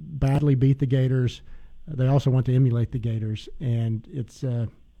want to badly beat the Gators. They also want to emulate the Gators, and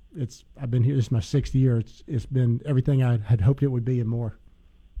I've been here. This is my 6th year. It's been everything I had hoped it would be and more.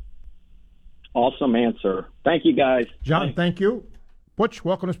 Awesome answer. Thank you, guys. John, thank you. Butch,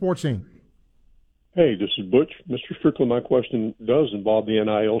 welcome to Sports Scene. Hey, this is Butch. Mr. Strickland, my question does involve the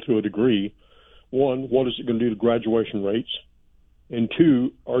NIL to a degree. 1, what is it going to do to graduation rates? And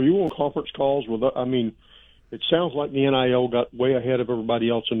 2, are you on conference calls with? It sounds like the NIL got way ahead of everybody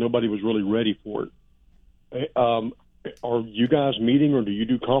else, and nobody was really ready for it. Are you guys meeting, or do you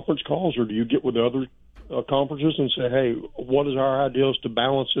do conference calls, or do you get with the other conferences and say, hey, what is our ideas to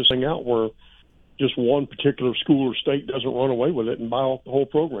balance this thing out where just one particular school or state doesn't run away with it and buy off the whole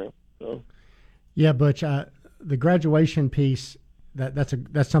program? So. Yeah, Butch, the graduation piece,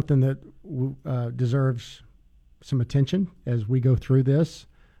 that's something that deserves some attention as we go through this.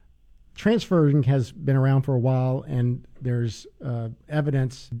 Transferring has been around for a while, and there's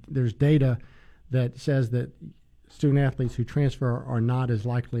evidence, there's data that says that student athletes who transfer are not as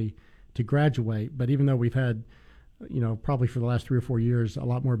likely to graduate. But even though we've had, probably for the last 3 or 4 years, a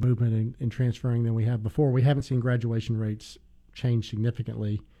lot more movement in transferring than we have before, we haven't seen graduation rates change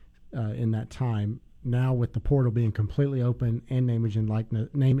significantly in that time. Now, with the portal being completely open and name, image,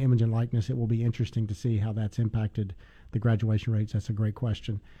 and likeness, it will be interesting to see how that's impacted the graduation rates. That's a great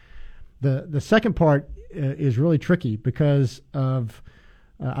question. The second part is really tricky because of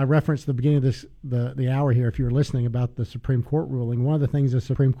I referenced the beginning of the hour here, if you were listening, about the Supreme Court ruling. One of the things the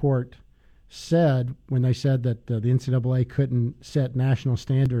Supreme Court said when they said that the NCAA couldn't set national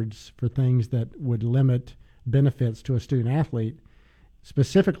standards for things that would limit benefits to a student athlete,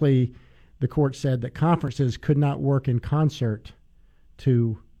 specifically the court said that conferences could not work in concert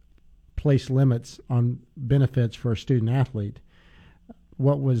to place limits on benefits for a student athlete.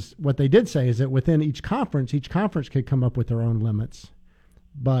 What they did say is that within each conference could come up with their own limits.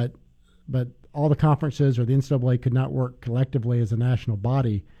 But all the conferences or the NCAA could not work collectively as a national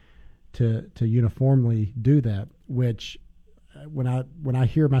body to uniformly do that, which when I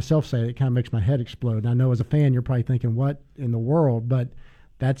hear myself say it kind of makes my head explode. And I know as a fan you're probably thinking, what in the world? But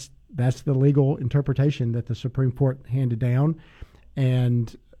that's the legal interpretation that the Supreme Court handed down,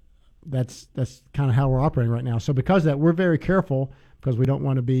 and that's kind of how we're operating right now. So because of that, we're very careful, because we don't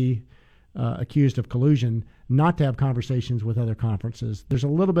want to be accused of collusion, not to have conversations with other conferences. There's a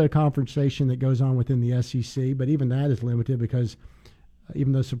little bit of conversation that goes on within the SEC, but even that is limited because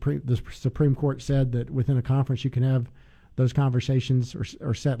even though the Supreme Court said that within a conference you can have those conversations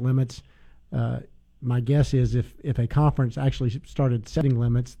or set limits, my guess is if a conference actually started setting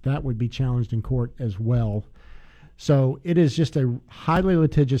limits, that would be challenged in court as well. So it is just a highly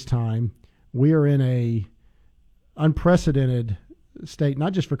litigious time. We are in a unprecedented state,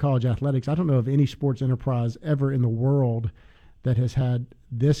 not just for college athletics. I don't know of any sports enterprise ever in the world that has had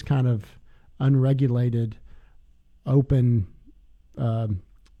this kind of unregulated, open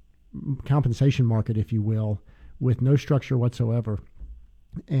compensation market, if you will, with no structure whatsoever.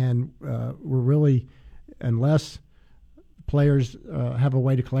 And we're really, unless players have a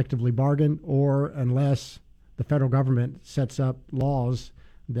way to collectively bargain, or unless the federal government sets up laws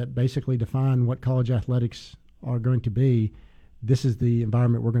that basically define what college athletics are going to be, this is the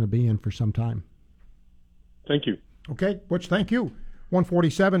environment we're going to be in for some time. Thank you. Okay, Butch, thank you.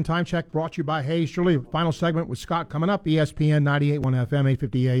 147 time check brought to you by Hayes Jewelry. Final segment with Scott coming up. ESPN 98.1 FM,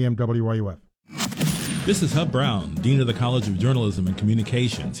 850 AM, WRUF. This is Hub Brown, Dean of the College of Journalism and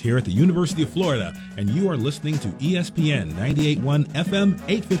Communications here at the University of Florida, and you are listening to ESPN 98.1 FM,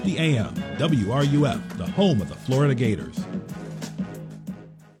 850 AM, WRUF, the home of the Florida Gators.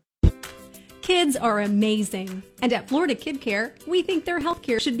 Kids are amazing, and at Florida Kid Care, we think their health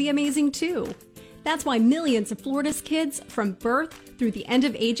care should be amazing too. That's why millions of Florida's kids from birth through the end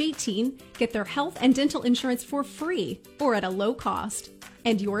of age 18 get their health and dental insurance for free or at a low cost.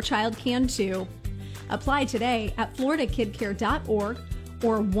 And your child can too. Apply today at floridakidcare.org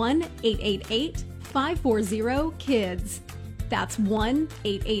or 1-888-540-KIDS. That's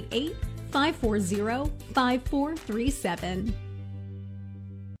 1-888-540-5437.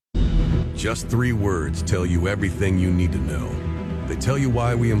 Just 3 words tell you everything you need to know. They tell you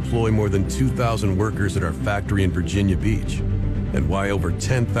why we employ more than 2,000 workers at our factory in Virginia Beach, and why over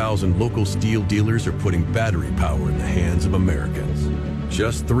 10,000 local steel dealers are putting battery power in the hands of Americans.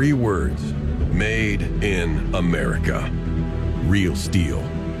 Just 3 words. Made in America. Real steel.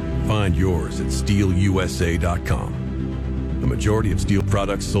 Find yours at steelusa.com. The majority of steel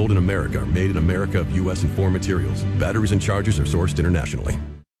products sold in America are made in America of U.S. and foreign materials. Batteries and chargers are sourced internationally.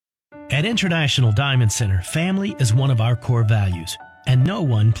 At International Diamond Center, family is one of our core values. And no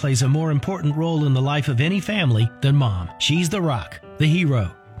one plays a more important role in the life of any family than Mom. She's the rock, the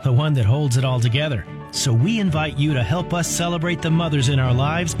hero, the one that holds it all together. So we invite you to help us celebrate the mothers in our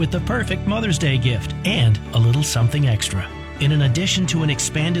lives with the perfect Mother's Day gift and a little something extra. In addition to an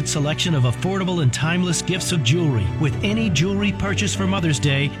expanded selection of affordable and timeless gifts of jewelry, with any jewelry purchase for Mother's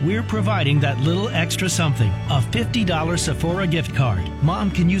Day, we're providing that little extra something, a $50 Sephora gift card.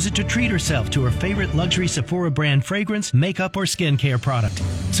 Mom can use it to treat herself to her favorite luxury Sephora brand fragrance, makeup, or skincare product.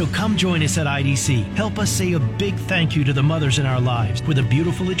 So come join us at IDC. Help us say a big thank you to the mothers in our lives with a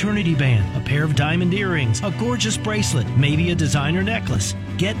beautiful eternity band, a pair of diamond earrings, a gorgeous bracelet, maybe a designer necklace.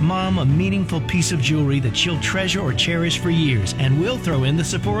 Get Mom a meaningful piece of jewelry that she'll treasure or cherish for years, and we'll throw in the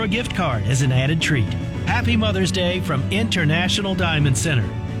Sephora gift card as an added treat. Happy Mother's Day from International Diamond Center.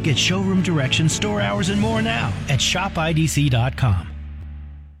 Get showroom directions, store hours, and more now at shopidc.com.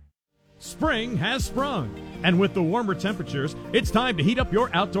 Spring has sprung, and with the warmer temperatures, it's time to heat up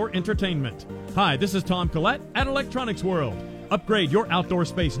your outdoor entertainment. Hi, this is Tom Collette at Electronics World. Upgrade your outdoor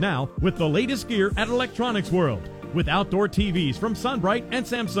space now with the latest gear at Electronics World. With outdoor TVs from Sunbright and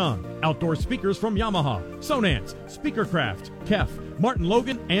Samsung, outdoor speakers from Yamaha, Sonance, Speakercraft, Kef, Martin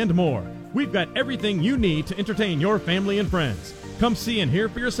Logan, and more. We've got everything you need to entertain your family and friends. Come see and hear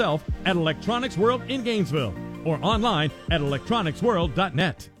for yourself at Electronics World in Gainesville or online at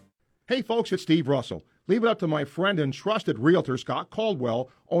electronicsworld.net. Hey folks, it's Steve Russell. Leave it up to my friend and trusted realtor, Scott Caldwell,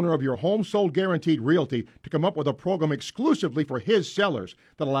 owner of Your Home Sold Guaranteed Realty, to come up with a program exclusively for his sellers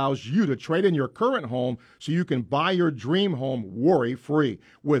that allows you to trade in your current home so you can buy your dream home worry-free.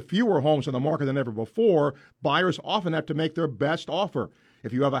 With fewer homes on the market than ever before, buyers often have to make their best offer.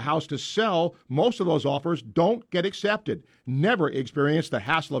 If you have a house to sell, most of those offers don't get accepted. Never experience the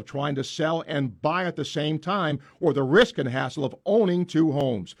hassle of trying to sell and buy at the same time, or the risk and hassle of owning 2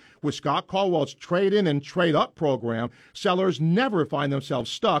 homes. With Scott Caldwell's trade-in and trade-up program, sellers never find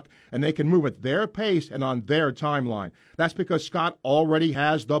themselves stuck, and they can move at their pace and on their timeline. That's because Scott already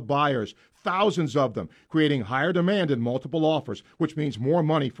has the buyers. Thousands of them, creating higher demand and multiple offers, which means more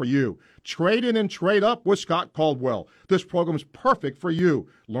money for you. Trade in and trade up with Scott Caldwell. This program's perfect for you.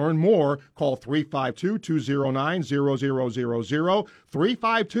 Learn more. Call 352-209-0000,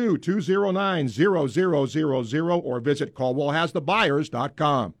 352-209-0000, or visit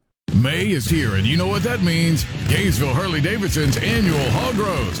CaldwellHasTheBuyers.com. May is here, and you know what that means. Gainesville Harley-Davidson's annual Hog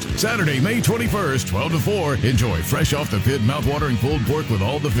Roast. Saturday, May 21st, 12 to 4. Enjoy fresh off the pit, mouth-watering pulled pork with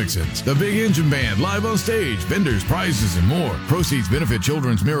all the fixins. The Big Engine Band live on stage, vendors, prizes, and more. Proceeds benefit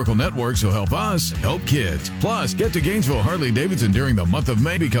Children's Miracle Network, so help us help kids. Plus, get to Gainesville Harley-Davidson during the month of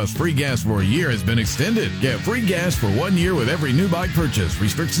May because free gas for a year has been extended. Get free gas for 1 year with every new bike purchase.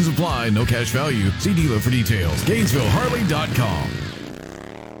 Restrictions apply, no cash value. See dealer for details. GainesvilleHarley.com.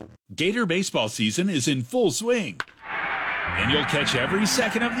 Gator baseball season is in full swing, and you'll catch every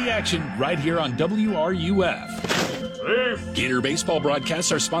second of the action right here on WRUF. Gator baseball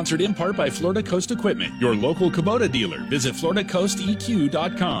broadcasts are sponsored in part by Florida Coast Equipment, your local Kubota dealer. Visit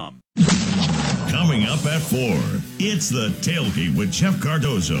FloridaCoastEQ.com. Coming up at 4, it's the Tailgate with Jeff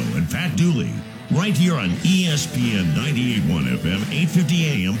Cardozo and Pat Dooley. Right here on ESPN 98.1 FM, 850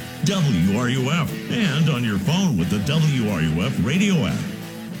 AM, WRUF, and on your phone with the WRUF radio app.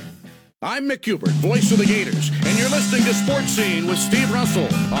 I'm Mick Hubert, voice of the Gators, and you're listening to Sports Scene with Steve Russell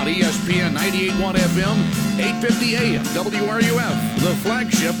on ESPN 98.1 FM, 850 AM, WRUF, the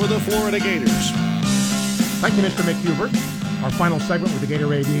flagship of the Florida Gators. Thank you, Mr. Mick Hubert. Our final segment with the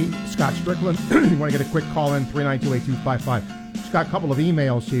Gator AD, Scott Strickland. You want to get a quick call in, 392-8255. Scott, a couple of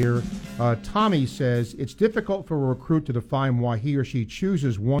emails here. Tommy says, it's difficult for a recruit to define why he or she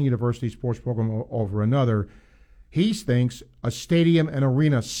chooses one university sports program over another. He thinks a stadium and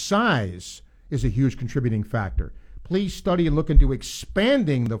arena size is a huge contributing factor. Please study and look into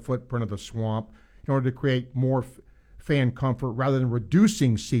expanding the footprint of the Swamp in order to create more fan comfort rather than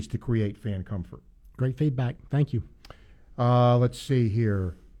reducing seats to create fan comfort. Great feedback. Thank you. Let's see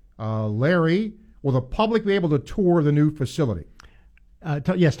here. Larry, will the public be able to tour the new facility?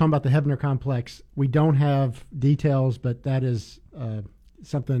 Yes, talking about the Hebner Complex. We don't have details, but that is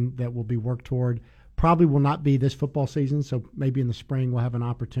something that will be worked toward. Probably will not be this football season, so maybe in the spring we'll have an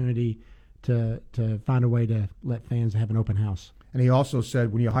opportunity to find a way to let fans have an open house. And he also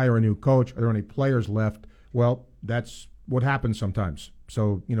said when you hire a new coach, are there any players left? Well, that's what happens sometimes.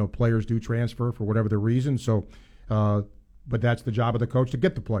 So, players do transfer for whatever the reason. So, but that's the job of the coach to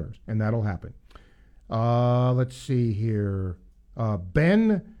get the players, and that'll happen. Let's see here.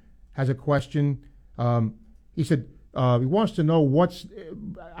 Ben has a question. He said he wants to know what's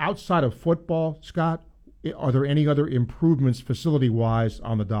outside of football, Scott, are there any other improvements facility-wise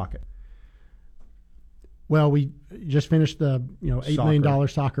on the docket? Well, we just finished the $8 million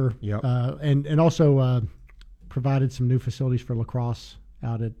soccer, yep. and also provided some new facilities for lacrosse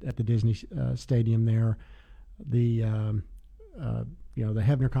out at the Disney Stadium there. The the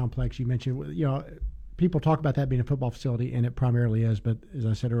Hebner Complex you mentioned. People talk about that being a football facility, and it primarily is. But as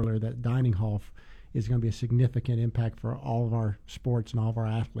I said earlier, that dining hall is going to be a significant impact for all of our sports and all of our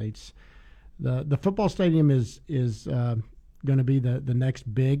athletes. The football stadium is going to be the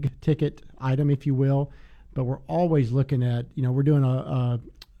next big ticket item, if you will. But we're always looking at, we're doing a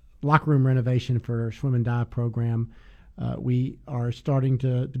locker room renovation for our swim and dive program. We are starting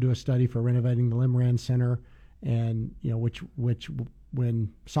to do a study for renovating the Limerand Center, and which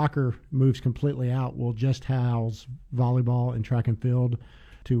when soccer moves completely out, will just house volleyball and track and field,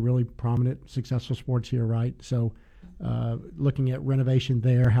 two really prominent, successful sports here, right? So looking at renovation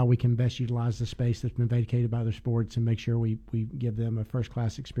there, how we can best utilize the space that's been vacated by other sports and make sure we give them a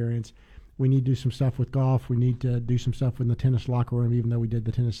first-class experience. We need to do some stuff with golf. We need to do some stuff with the tennis locker room, even though we did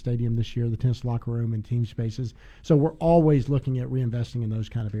the tennis stadium this year, the tennis locker room and team spaces. So we're always looking at reinvesting in those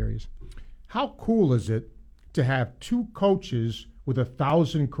kind of areas. How cool is it to have two coaches with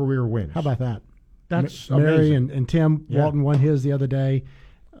 1,000 career wins? How about that? That's Mary amazing. and Tim Yeah. Walton won his the other day.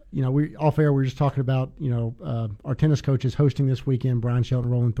 We off air, we were just talking about, our tennis coaches hosting this weekend, Brian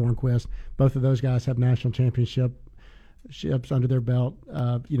Shelton, Roland Thornquist. Both of those guys have national championships under their belt.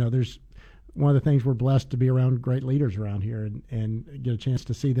 There's one of the things, we're blessed to be around great leaders around here and get a chance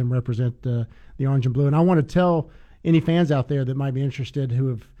to see them represent the orange and blue. And I want to tell any fans out there that might be interested who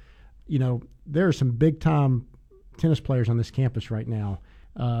have, there are some big time tennis players on this campus right now.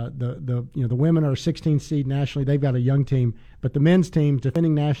 The women are a 16 seed nationally. They've got a young team, but the men's team,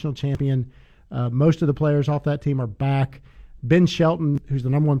 defending national champion, most of the players off that team are back. Ben Shelton, who's the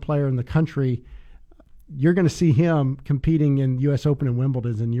number one player in the country, you're going to see him competing in U.S. Open and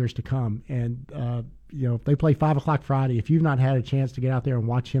Wimbledon in years to come. And, if they play 5 o'clock Friday, if you've not had a chance to get out there and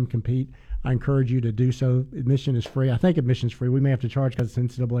watch him compete, I encourage you to do so. Admission is free. I think admission is free. We may have to charge because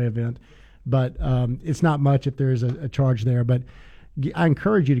it's an NCAA event, but it's not much if there is a charge there. But I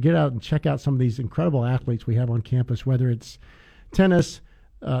encourage you to get out and check out some of these incredible athletes we have on campus, whether it's tennis,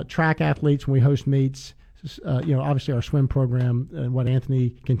 track athletes when we host meets, obviously our swim program and what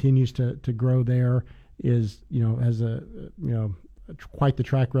Anthony continues to grow there is, has quite the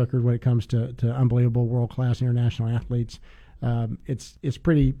track record when it comes to unbelievable world-class international athletes. It's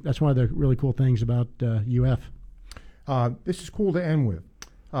pretty, that's one of the really cool things about UF. This is cool to end with.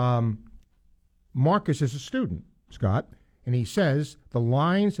 Marcus is a student, Scott, and he says the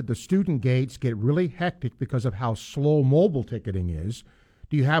lines at the student gates get really hectic because of how slow mobile ticketing is.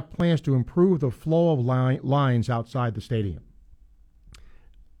 Do you have plans to improve the flow of lines outside the stadium?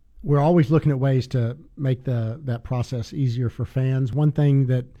 We're always looking at ways to make that process easier for fans. One thing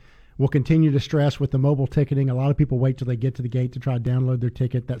that we'll continue to stress with the mobile ticketing, a lot of people wait till they get to the gate to try to download their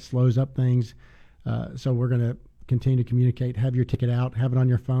ticket. That slows up things. So we're going to continue to communicate, have your ticket out, have it on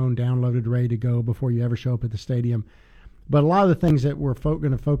your phone, downloaded, ready to go before you ever show up at the stadium. But a lot of the things that we're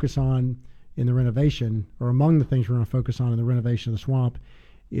going to focus on in the renovation, or among the things we're going to focus on in the renovation of the Swamp,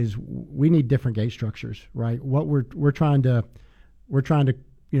 is we need different gate structures, right? What we're trying to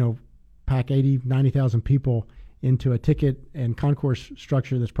pack 80, 90,000 people into a ticket and concourse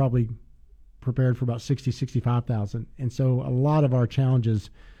structure that's probably prepared for about 60, 65,000. And so a lot of our challenges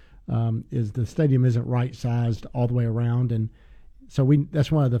is the stadium isn't right-sized all the way around. And So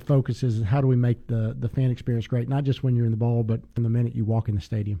that's one of the focuses is how do we make the fan experience great, not just when you're in the ball, but from the minute you walk in the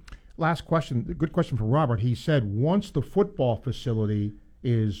stadium. Last question, good question for Robert. He said once the football facility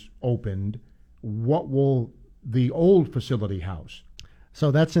is opened, what will the old facility house?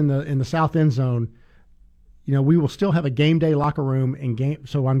 So that's in the south end zone. You know, we will still have a game day locker room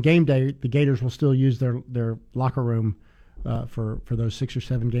so on game day the Gators will still use their locker room for those 6 or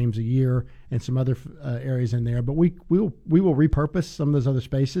 7 games a year and some other areas in there. But we will repurpose some of those other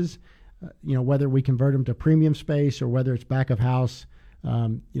spaces. Whether we convert them to premium space or whether it's back of house.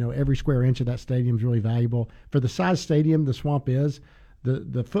 Every square inch of that stadium is really valuable. For the size stadium the Swamp is,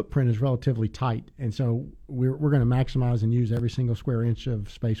 the footprint is relatively tight, and so we're going to maximize and use every single square inch of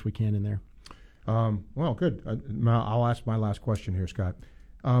space we can in there. Well, good. I'll ask my last question here, Scott.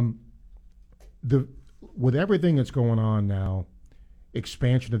 With everything that's going on now,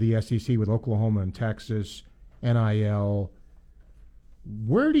 expansion of the SEC with Oklahoma and Texas, NIL,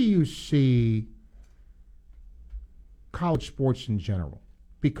 where do you see college sports in general?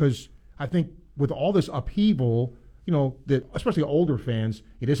 Because I think with all this upheaval, that especially older fans,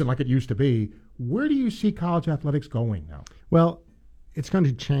 it isn't like it used to be. Where do you see college athletics going now? Well, it's going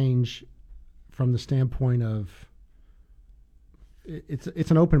to change from the standpoint of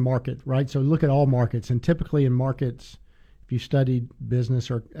it's an open market, right? So look at all markets, and typically in markets, if you studied business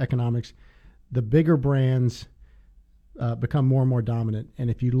or economics, the bigger brands become more and more dominant.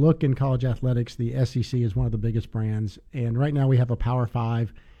 And if you look in college athletics, the SEC is one of the biggest brands. And right now we have a Power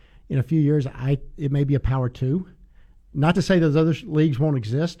 5. In a few years, it may be a Power 2. Not to say those other leagues won't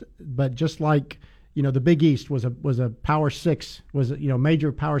exist, but just like the Big East was a Power 6, was a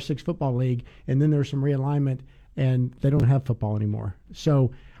major Power 6 football league, and then there's some realignment, and they don't have football anymore.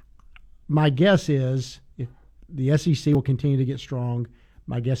 So my guess is if the SEC will continue to get strong,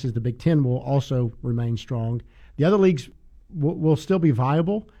 my guess is the Big Ten will also remain strong. The other leagues will still be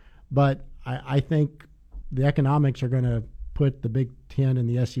viable, but I think the economics are going to put the Big Ten and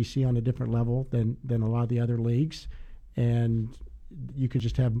the SEC on a different level than a lot of the other leagues, and you could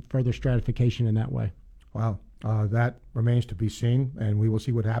just have further stratification in that way. Wow. That remains to be seen, and we will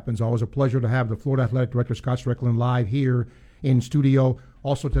see what happens. Always a pleasure to have the Florida Athletic Director, Scott Strickland, live here in studio.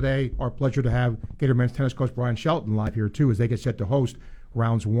 Also today, our pleasure to have Gator men's tennis coach Brian Shelton live here, too, as they get set to host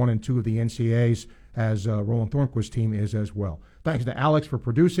rounds 1 and 2 of the NCAAs, as Roland Thornquist's team is as well. Thanks to Alex for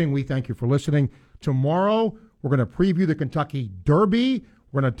producing. We thank you for listening. Tomorrow, we're going to preview the Kentucky Derby.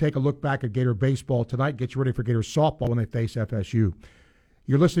 We're going to take a look back at Gator baseball tonight, get you ready for Gator softball when they face FSU.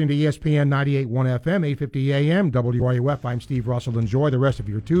 You're listening to ESPN 98.1 FM, 850 AM, WRUF. I'm Steve Russell. Enjoy the rest of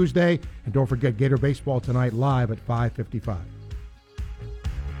your Tuesday. And don't forget Gator baseball tonight live at 5:55.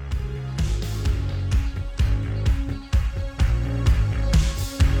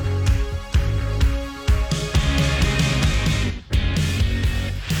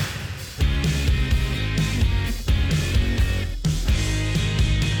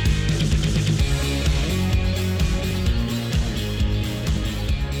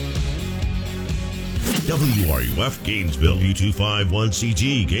 WRUF Gainesville,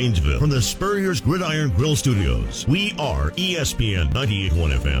 U251CG Gainesville, from the Spurrier's Gridiron Grill Studios. We are ESPN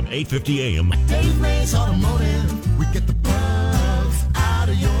 98.1 FM, 850 AM. Dave Mays Automotive, we get the bugs out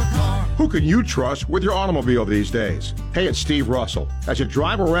of your car. Who can you trust with your automobile these days? Hey, it's Steve Russell. As you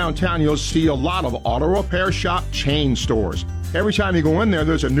drive around town, you'll see a lot of auto repair shop chain stores. Every time you go in there,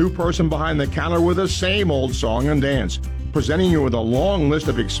 there's a new person behind the counter with the same old song and dance, presenting you with a long list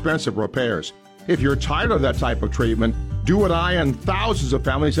of expensive repairs. If you're tired of that type of treatment, do what I and thousands of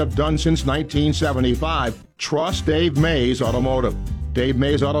families have done since 1975. Trust Dave Mays Automotive. Dave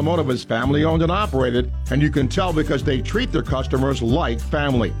Mays Automotive is family-owned and operated, and you can tell because they treat their customers like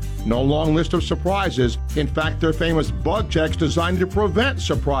family. No long list of surprises. In fact, their famous bug checks designed to prevent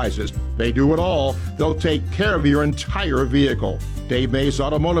surprises. They do it all. They'll take care of your entire vehicle. Dave Mays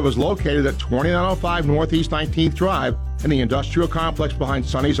Automotive is located at 2905 Northeast 19th Drive in the industrial complex behind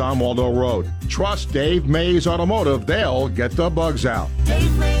Sonny's on Waldo Road. Trust Dave Mays Automotive. They'll get the bugs out.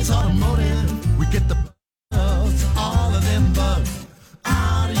 Dave Mays Automotive, we get the